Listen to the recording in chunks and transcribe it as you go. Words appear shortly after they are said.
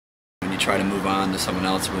when you try to move on to someone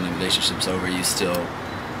else when the relationship's over, you still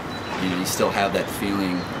have that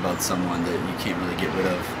feeling about someone that you can't really get rid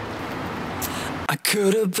of. I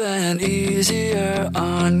could have been easier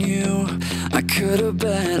on you. I could have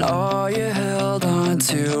been all you held on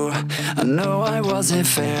to. I know I wasn't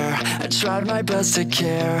fair. I tried my best to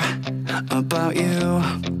care about you.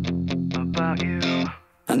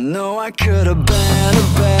 I know I could have been a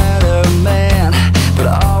better man, but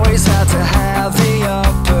I always had to have the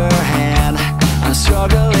upper hand. I'm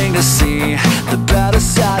struggling to see the better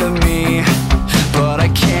side of me, but I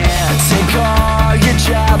can't take all your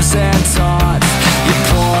jabs and taunts. You're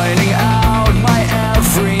pointing out my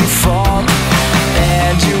every fault,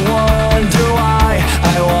 and you wonder why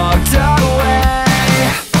I walked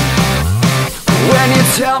away. When you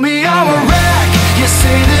tell me I'm a wreck, you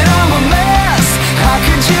say that I'm a mess. How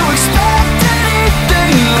could you expect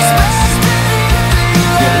anything less?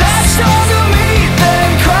 You latched onto me, then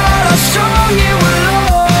cried how strong you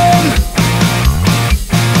alone.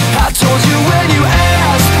 I told you when you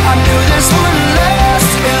asked, I knew this wouldn't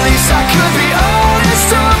last. At least I could be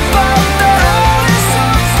honest about that.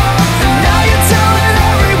 And now you're telling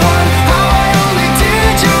everyone how I only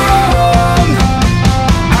did you wrong.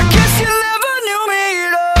 I guess you never knew me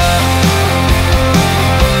at all.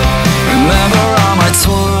 Remember on my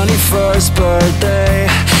 21st birthday,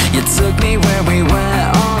 you took me where we went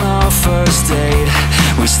on our first date.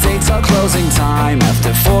 We stayed till closing time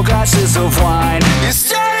after 4 glasses of wine. You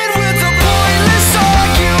started with a pointless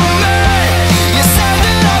argument. You said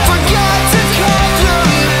that I forgot to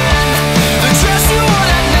compliment the dress you wore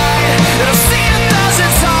that night that I've seen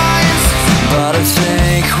 1,000 times. But I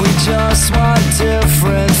think we just want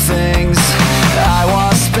different things. I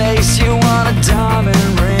want space, you want a diamond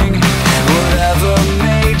ring. Whatever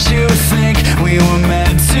made you think we were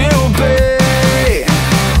meant to be.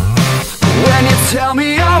 When you tell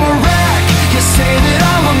me I'm a wreck, you say that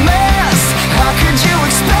I'm a mess. How could you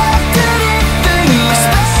expect anything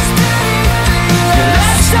less? You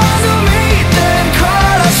latched onto me, then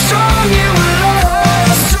cried how strong you alone.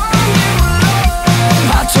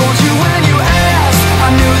 I told you when you asked, I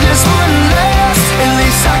knew this wouldn't last. At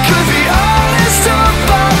least I could be honest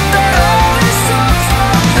about that.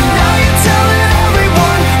 And now you're telling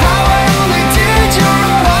everyone how I only did you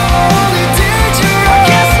wrong. I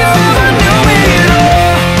guess you never knew me at all.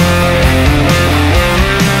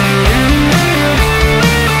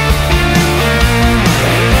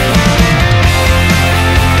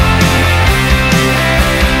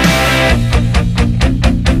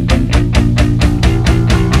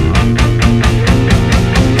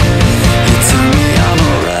 You tell me I'm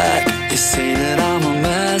a wreck, you say that I'm a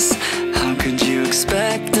mess. How could you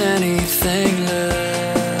expect anything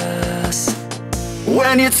less?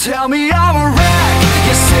 When you tell me